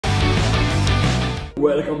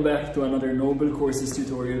Welcome back to another Noble Courses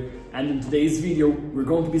tutorial, and in today's video we're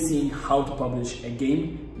going to be seeing how to publish a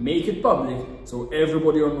game, make it public so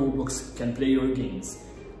everybody on Roblox can play your games.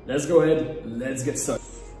 Let's go ahead, let's get started.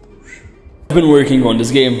 I've been working on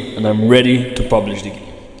this game and I'm ready to publish the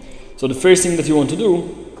game. So the first thing that you want to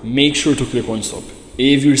do, make sure to click on stop.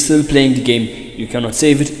 If you're still playing the game, you cannot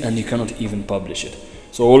save it and you cannot even publish it.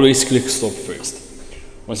 So always click stop first.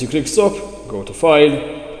 Once you click stop, go to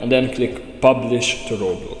file and then click publish to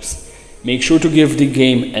Roblox. Make sure to give the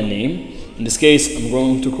game a name. In this case, I'm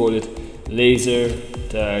going to call it laser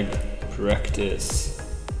tag practice.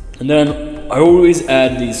 And then I always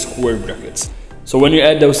add these square brackets. So when you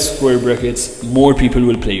add those square brackets, more people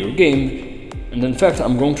will play your game. And in fact,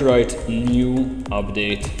 I'm going to write new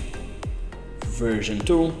update version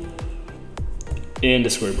 2 in the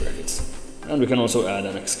square brackets. And we can also add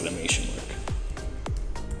an exclamation mark.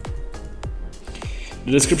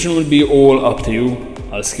 The description will be all up to you.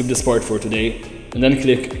 I'll skip this part for today and then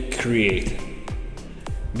click create.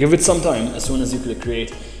 Give it some time. As soon as you click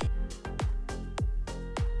create,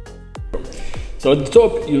 so at the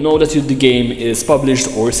top you'll know that the game is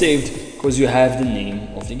published or saved because you have the name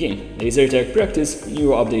of the game, laser tag practice new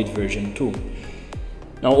update version 2.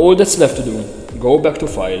 Now all that's left to do, go back to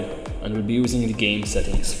file, and we'll be using the game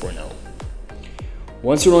settings for now.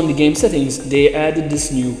 Once you're on the game settings, they added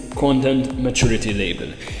this new content maturity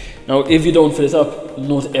label. Now if you don't fill it up,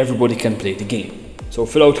 not everybody can play the game. So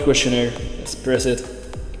fill out the questionnaire, just press it,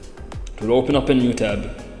 it will open up a new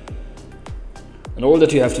tab. And all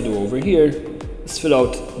that you have to do over here is fill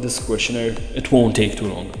out this questionnaire. It won't take too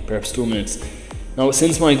long, perhaps 2 minutes. Now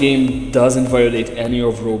since my game doesn't violate any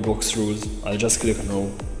of Roblox rules, I'll just click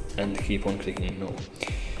no and keep on clicking no.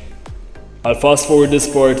 I'll fast forward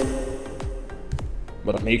this part,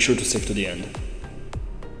 but make sure to stick to the end.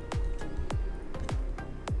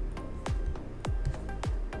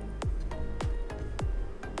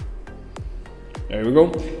 There we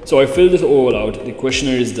go. So I filled it all out, the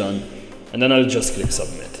questionnaire is done, and then I'll just click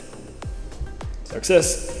submit.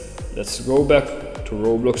 Success. Let's go back to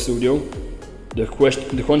Roblox Studio. The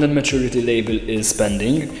content maturity label is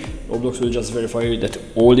pending. Roblox will just verify that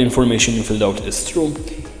all the information you filled out is true.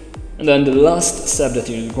 And then the last step that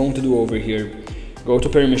you're going to do over here, go to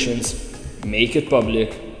permissions, make it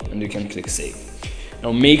public, and you can click save.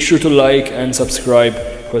 Now make sure to like and subscribe,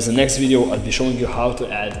 because the next video I'll be showing you how to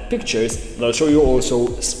add pictures, and I'll show you also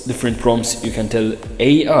different prompts you can tell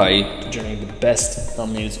AI to generate the best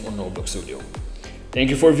thumbnails on Roblox Studio.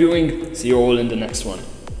 Thank you for viewing, see you all in the next one.